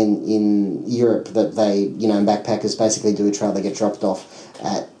 in Europe, that they backpackers basically do a trail. They get dropped off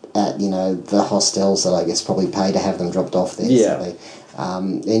at the hostels that I guess probably pay to have them dropped off there. Yeah. So they,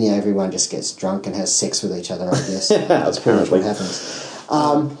 everyone just gets drunk and has sex with each other, I guess. That's pretty much what happens.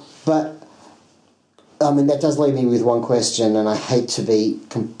 But, I mean, that does leave me with one question, and I hate to be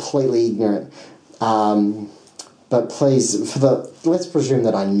completely ignorant. But please, let's presume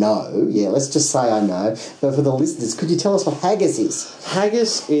that I know. Yeah, let's just say I know. But for the listeners, could you tell us what haggis is?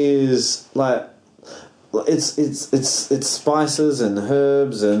 Haggis is like... It's spices and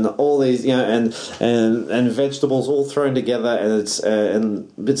herbs and all these, and vegetables all thrown together, and it's and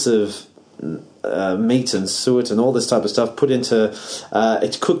bits of meat and suet and all this type of stuff put into.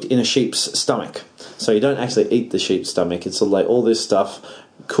 It's cooked in a sheep's stomach, so you don't actually eat the sheep's stomach. It's all this stuff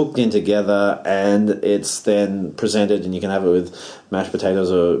cooked in together, and it's then presented, and you can have it with mashed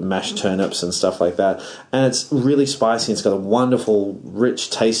potatoes or mashed turnips and stuff like that. And it's really spicy. It's got a wonderful, rich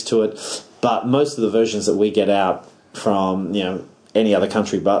taste to it. But most of the versions that we get out from, any other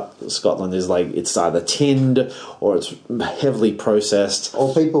country but Scotland is it's either tinned or it's heavily processed.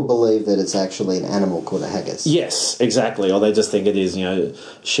 Or people believe that it's actually an animal called a haggis. Yes, exactly. Or they just think it is,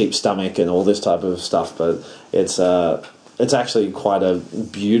 sheep stomach and all this type of stuff. But it's it's actually quite a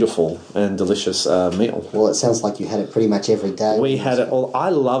beautiful and delicious meal. Well, it sounds like you had it pretty much every day. We had it all. I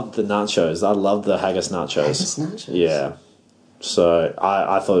loved the nachos. I loved the haggis nachos. Haggis nachos? Yeah. So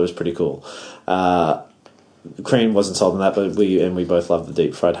I thought it was pretty cool. Cream wasn't sold in that, but we both loved the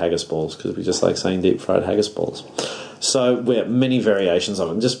deep fried haggis balls because we just like saying deep fried haggis balls. So we have many variations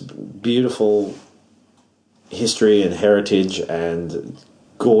of it. Just beautiful history and heritage and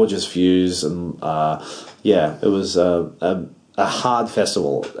gorgeous views, and it was a hard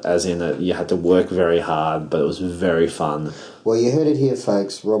festival, as in you had to work very hard, but it was very fun. Well, you heard it here,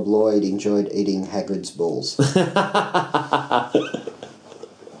 folks. Rob Lloyd enjoyed eating Hagrid's balls.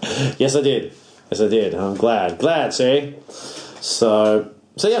 Yes, I did. I'm glad. See. So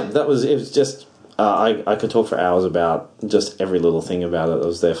yeah, that was. It was just. I could talk for hours about just every little thing about it. I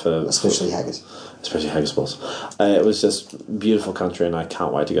was there for especially haggis balls. It was just beautiful country, and I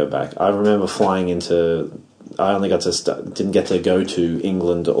can't wait to go back. I remember flying into. I only got to didn't get to go to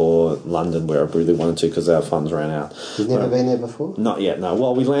England or London where I really wanted to because our funds ran out. You've never been there before? Not yet. No.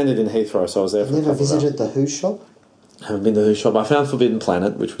 Well, we landed in Heathrow, so I was there. You've never visited the Who shop? Haven't been to the Who shop. I found Forbidden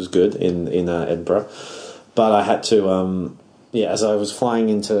Planet, which was good in Edinburgh, but I had to. As I was flying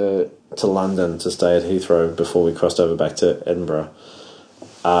into London to stay at Heathrow before we crossed over back to Edinburgh,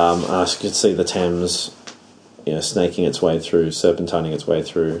 I could see the Thames, snaking its way through, serpentining its way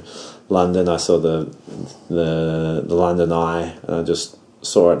through London. I saw the London Eye, and I just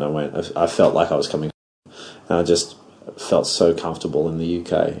saw it, and I felt like I was coming, and I just felt so comfortable in the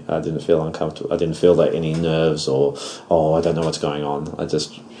UK. I didn't feel uncomfortable. I didn't feel like any nerves or I don't know what's going on. I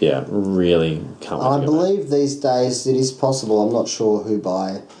just really can't wait. I believe these days it is possible. I'm not sure who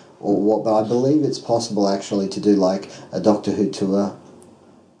by or what, but I believe it's possible actually to do like a Doctor Who tour,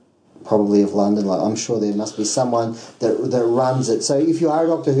 probably of London. Like I'm sure there must be someone that runs it. So if you are a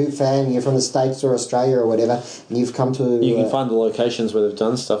Doctor Who fan and you're from the States or Australia or whatever, and you've come to, you can find the locations where they've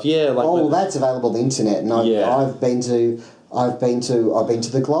done stuff. Yeah, like that's available on the internet. And I've been to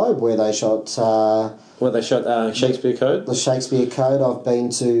the Globe where they shot. Shakespeare Code. The Shakespeare Code. I've been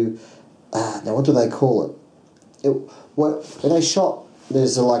to. Now what do they call it? Where they shot.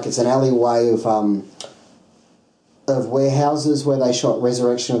 There's it's an alleyway of warehouses where they shot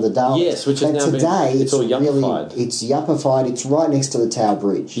Resurrection of the Daleks. Yes, which is now today it's all yuppified. It's yuppified. It's right next to the Tower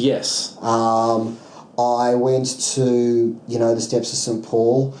Bridge. Yes. I went to the steps of St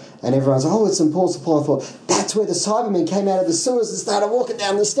Paul, and everyone's it's St Paul. I thought that's where the Cybermen came out of the sewers and started walking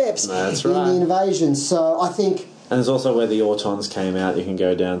down the steps. That's right. In the invasion. So I think. And there's also where the Autons came out. You can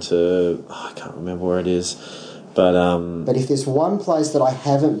go down to I can't remember where it is, but if there's one place that I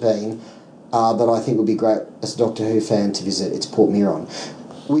haven't been. That I think would be great as a Doctor Who fan to visit. It's Portmeirion,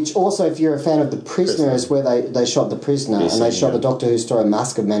 which also, if you're a fan of The Prisoner, is where they shot The Prisoner, and they shot the Doctor Who story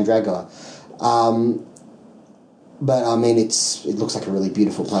Mask of Mandragora. But I mean, it looks like a really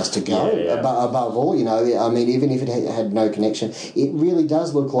beautiful place to go. Yeah. Above all, I mean, even if it had no connection, it really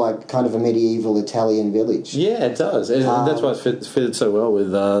does look like kind of a medieval Italian village. Yeah, it does. That's why it fitted so well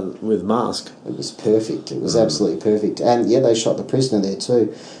with Mask. It was perfect. It was absolutely perfect, and they shot The Prisoner there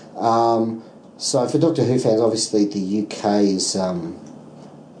too. So for Doctor Who fans, obviously the UK is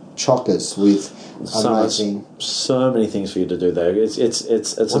chockers with amazing. So many things for you to do there. It's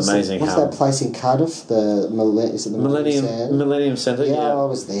amazing. What's that place in Cardiff? Is it the Millennium Centre? Yeah, I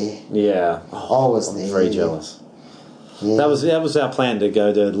was there. Yeah, I was there. Very jealous. Yeah. That was our plan, to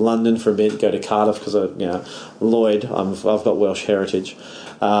go to London for a bit, go to Cardiff because Lloyd. I've got Welsh heritage.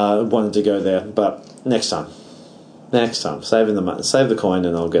 Wanted to go there, but next time. Save the coin,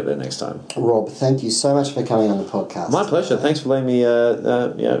 and I'll get there next time. Rob, thank you so much for coming on the podcast. My pleasure. Thanks for letting me,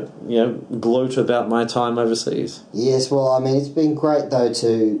 gloat about my time overseas. Yes, well, I mean, it's been great though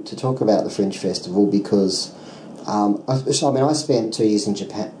to talk about the Fringe Festival because, I spent 2 years in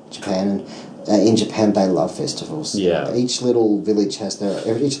Japan, and in Japan they love festivals. Yeah. Each little village each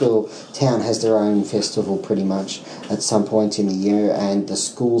little town has their own festival pretty much at some point in the year, and the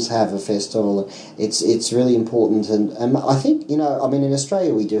schools have a festival. It's really important, and I think, in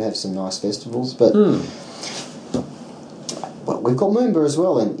Australia we do have some nice festivals, but well, we've got Moomba as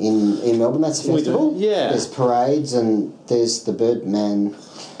well in Melbourne. That's a festival. We do, yeah. There's parades, and there's the Birdman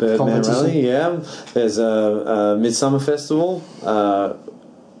Rally, yeah. There's a Midsummer Festival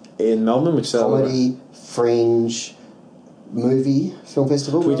in Melbourne, which comedy, fringe, movie film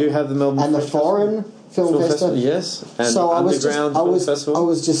festival. We do have the Melbourne and the foreign film festival. Yes, and so Underground Film Festival. I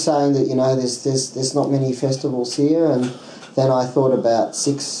was just saying that there's not many festivals here, and then I thought about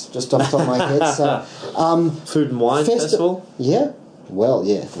 6 just off the top of my head. So Food and Wine Festival. Yeah, well,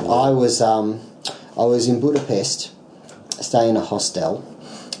 yeah. I was in Budapest, staying in a hostel,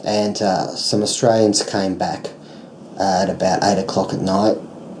 and some Australians came back. at about 8 o'clock at night,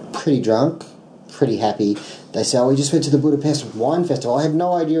 pretty drunk, pretty happy. They said, we just went to the Budapest Wine Festival. I had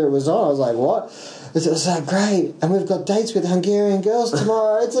no idea it was on. I was like, what? It was so great. And we've got dates with Hungarian girls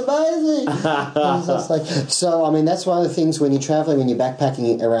tomorrow. It's amazing. So, I mean, that's one of the things when you're travelling, when you're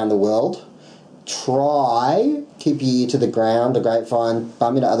backpacking around the world, keep your ear to the ground, the grapevine,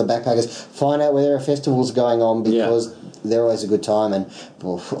 bump into other backpackers, find out where there are festivals going on because they're always a good time. And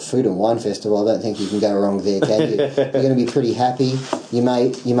food and wine festival, I don't think you can go wrong there, can you? You're going to be pretty happy. You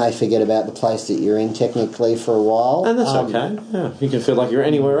may forget about the place that you're in technically for a while, and that's okay. Yeah, you can feel like you're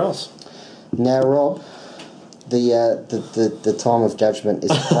anywhere else. Now, Rob, the time of judgment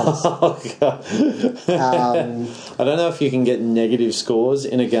is upon us. Oh, God. I don't know if you can get negative scores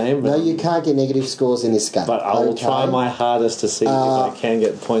in a game. No, you can't get negative scores in this game. But I will try my hardest to see if I can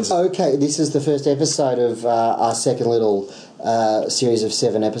get points. Okay, this is the first episode of our second little series of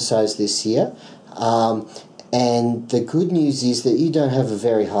 7 episodes this year. And the good news is that you don't have a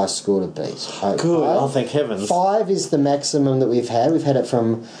very high score to beat. Okay? Good, oh, thank heavens. 5 is the maximum that we've had. We've had it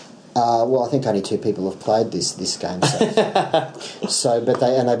from... I think only 2 people have played this game. But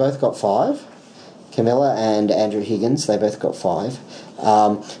they both got 5. Camilla and Andrew Higgins, they both got 5.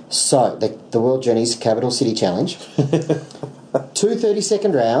 So the World Journeys Capital City Challenge. 2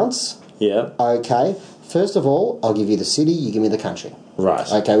 30-second rounds. Yeah. Okay. First of all, I'll give you the city. You give me the country. Right.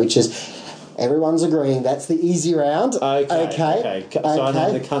 Okay. Which is everyone's agreeing that's the easy round. Okay. So I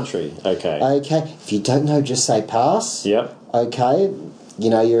know the country. Okay. Okay. If you don't know, just say pass. Yep. Okay. You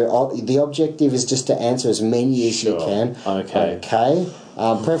know, the objective is just to answer as many as you can. Okay. Okay.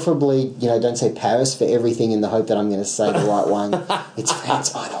 Preferably, don't say Paris for everything in the hope that I'm going to say the right one. It's France,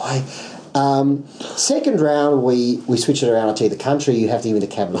 by the way. Second round, we switch it around. I'll tell you the country. You have to give me the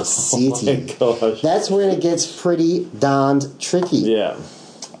capital city. Oh, my gosh. That's when it gets pretty darned tricky. Yeah.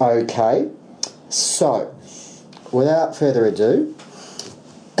 Okay. So, without further ado...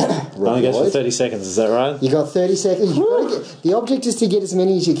 Only goes for 30 seconds, is that right? You got 30 seconds. The object is to get as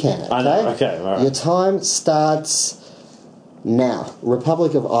many as you can. Okay? I know. Okay, all right. Your time starts now.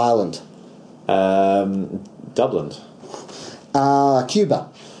 Republic of Ireland. Dublin. Cuba.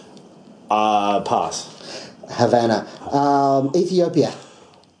 Pass. Havana. Ethiopia.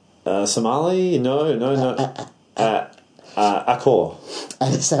 Somali? No. Accor.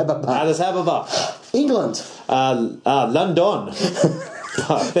 Addis Ababa. England. London.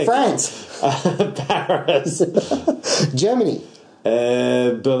 France. Paris. Germany.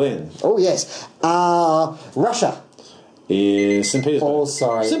 Berlin. Oh, yes. Russia. St. Petersburg. Oh,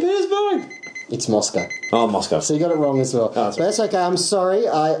 sorry. St. Petersburg. It's Moscow. Oh, Moscow. So you got it wrong as well. Oh, but that's okay. I'm sorry.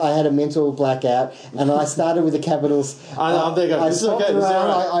 I had a mental blackout, and I started with the capitals. I know. I'm thinking. This is okay. This is all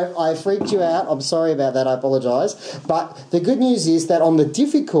right. I freaked you out. I'm sorry about that. I apologise. But the good news is that on the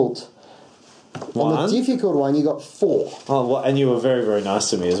difficult one, you got 4. Oh, well, and you were very, very nice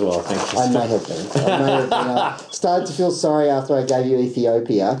to me as well. Thank you. I may have been. I started to feel sorry after I gave you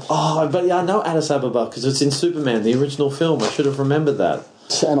Ethiopia. Oh, but yeah, I know Addis Ababa because it's in Superman, the original film. I should have remembered that.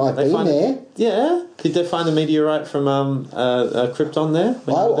 And I've been there. Yeah. Did they find a meteorite from Krypton there?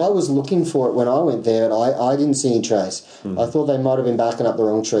 I was looking for it when I went there, and I didn't see any trace. I thought they might have been barking up the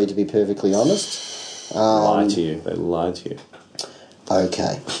wrong tree, to be perfectly honest. Lied to you. They lied to you.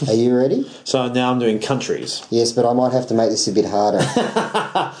 Okay. Are you ready? So now I'm doing countries. Yes, but I might have to make this a bit harder.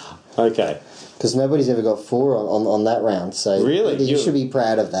 Okay. Because nobody's ever got 4 on that round. So really? You should be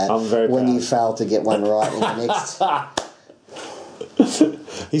proud of that. I'm very when proud. You fail to get one right in the next...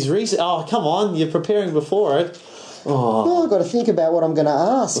 Oh, come on. You're preparing before it. Oh. Well, I've got to think about what I'm going to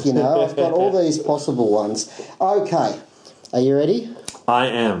ask, I've got all these possible ones. Okay. Are you ready? I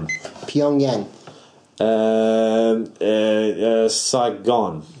am. Pyongyang.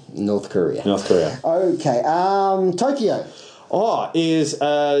 Saigon. North Korea. Okay. Tokyo. Oh, is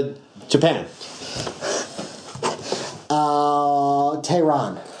Japan.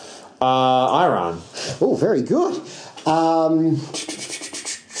 Tehran. Iran. Oh, very good.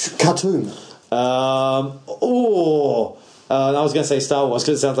 Khartoum. I was going to say Star Wars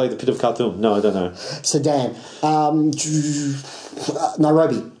because it sounds like the pit of Khartoum. No, I don't know. Sudan.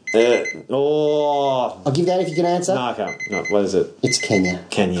 Nairobi. I'll give that if you can answer. No, I can't. No, what is it? It's Kenya. Right.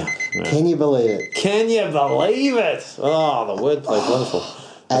 Can you believe it? Can you believe it? Oh, the wordplay's wonderful.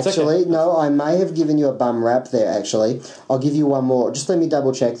 Actually, no, I may have given you a bum rap there, actually. I'll give you one more. Just let me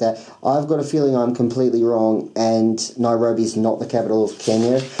double check that. I've got a feeling I'm completely wrong, and Nairobi is not the capital of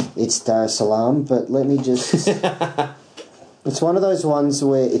Kenya. It's Dar es Salaam, but let me just... It's one of those ones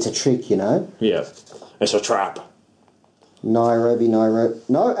where it's a trick, Yeah. It's a trap. Nairobi.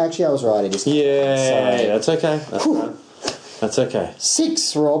 No, actually, I was right. It is. Yeah, that's okay. That's right. That's okay.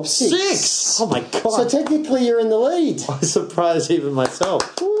 6, Rob. 6. Oh my God. So technically you're in the lead. I surprised even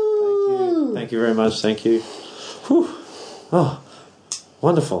myself. Woo. Thank you very much. Thank you. Whew. Oh,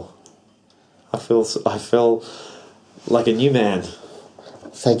 wonderful. I feel like a new man.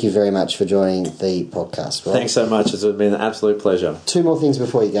 Thank you very much for joining the podcast, Rob. Thanks so much. It's been an absolute pleasure. 2 more things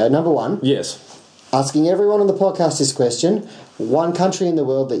before you go. Number 1. Yes. Asking everyone on the podcast this question. 1 country in the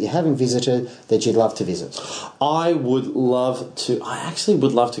world that you haven't visited that you'd love to visit. I actually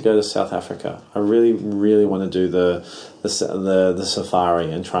would love to go to South Africa. I really, really want to do the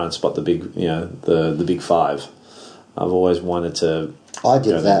safari and try and spot the big, the big 5. I've always wanted to. I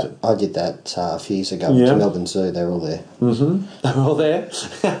did that a few years ago to Melbourne Zoo. They were all there. Mm-hmm. They were all there.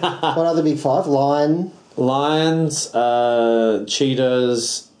 What other big 5? Lions,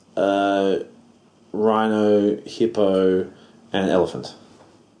 cheetahs, rhino, hippo, and elephant.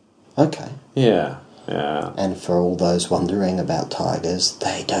 Okay. Yeah. And for all those wondering about tigers,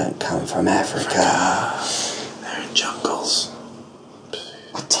 they don't come from Africa. They're in jungles.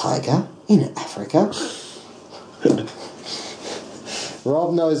 A tiger in Africa?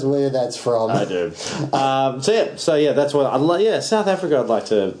 Rob knows where that's from. I do. So that's what I'd like. Yeah, South Africa. I'd like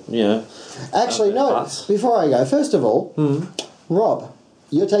to. Actually, no. Parts. Before I go, first of all, Rob,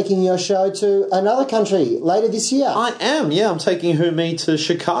 you're taking your show to another country later this year. I am. Yeah, I'm taking Humi to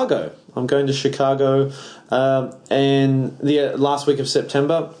Chicago. I'm going to Chicago in the last week of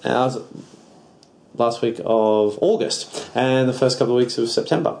September. Last week of August, and the first couple of weeks of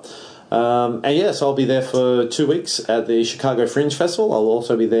September. So I'll be there for 2 weeks at the Chicago Fringe Festival. I'll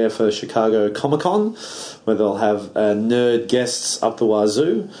also be there for Chicago Comic-Con, where they'll have nerd guests up the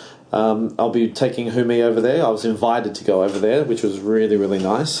wazoo. I'll be taking Humi over there. I was invited to go over there, which was really, really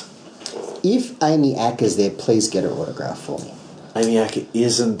nice. If Amy Acker's there, please get her autograph for me. Amy Acker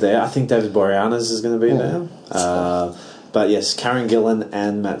isn't there. I think David Boreanaz is going to be there. But yes, Karen Gillan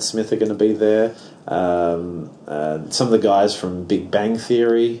and Matt Smith are going to be there. Some of the guys from Big Bang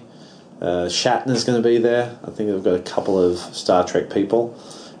Theory. Shatner's going to be there. I think they've got a couple of Star Trek people.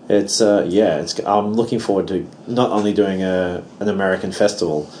 I'm looking forward to not only doing an American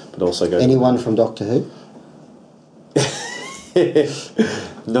festival, but also go. Anyone from Doctor Who?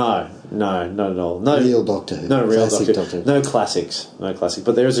 No, not at all. No real Doctor Who. No real Classic Doctor Who. No classics.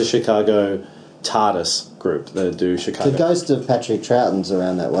 But there is a Chicago TARDIS group that do Chicago. The ghost of Patrick Troughton's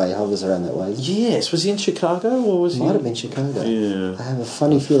around that way, hovers around that way. Yes, was he in Chicago or was he? Might have been Chicago. Yeah. I have a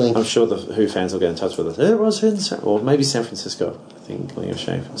funny feeling. I'm sure the Who fans will get in touch with us. It was in maybe San Francisco. I think Glenn of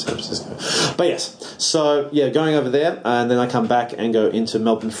Shame from San Francisco. But yes, so going over there, and then I come back and go into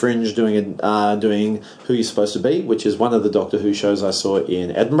Melbourne Fringe doing Who You're Supposed to Be, which is one of the Doctor Who shows I saw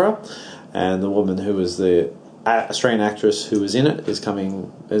in Edinburgh, and the woman who was the Australian actress who was in it is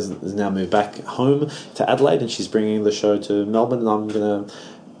now moved back home to Adelaide, and she's bringing the show to Melbourne, and I'm going to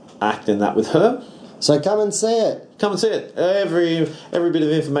act in that with her. So come and see it. Come and see it. Every bit of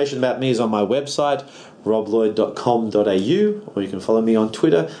information about me is on my website, robloyd.com.au, or you can follow me on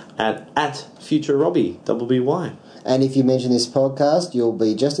Twitter at FutureRobbie, BBY. And if you mention this podcast, you'll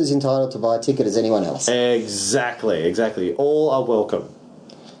be just as entitled to buy a ticket as anyone else. Exactly. All are welcome.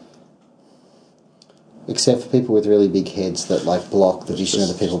 Except for people with really big heads that block the vision of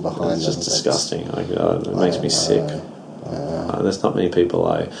the people behind them. It's just disgusting. It makes me sick. There's not many people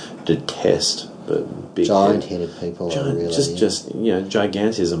I detest, but big giant-headed people are really just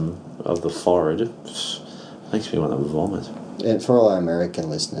gigantism of the forehead makes me want to vomit. And for all our American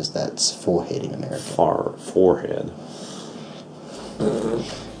listeners, that's forehead in America. Forehead.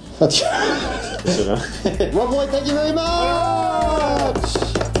 Rob Lloyd, thank you very much.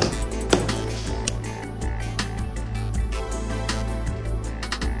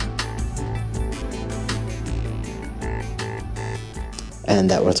 And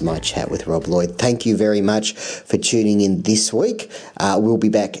that was my chat with Rob Lloyd. Thank you very much for tuning in this week. We'll be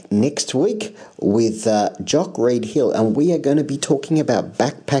back next week with Jock Reed Hill, and we are going to be talking about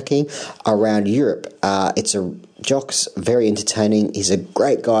backpacking around Europe. Jock's very entertaining. He's a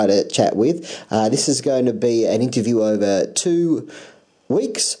great guy to chat with. This is going to be an interview over 2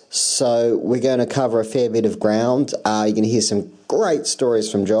 weeks, so we're going to cover a fair bit of ground. You're going to hear some great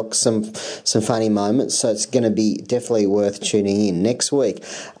stories from Jock, some funny moments, so it's going to be definitely worth tuning in next week.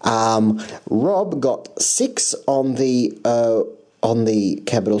 Rob got 6 on the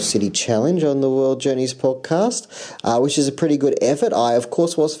Capital City Challenge on the World Journeys podcast, which is a pretty good effort. I, of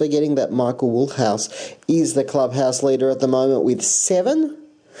course, was forgetting that Michael Woolhouse is the clubhouse leader at the moment with 7.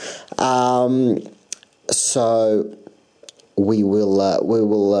 So we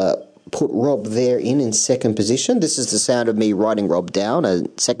will put Rob there in second position. This is the sound of me writing Rob down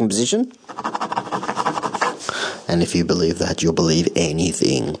at second position. And if you believe that, you'll believe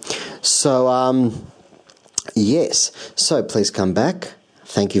anything. So, yes. So please come back.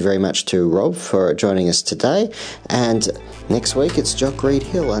 Thank you very much to Rob for joining us today. And next week it's Jock Reed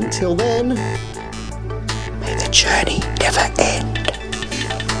Hill. Until then, may the journey never end.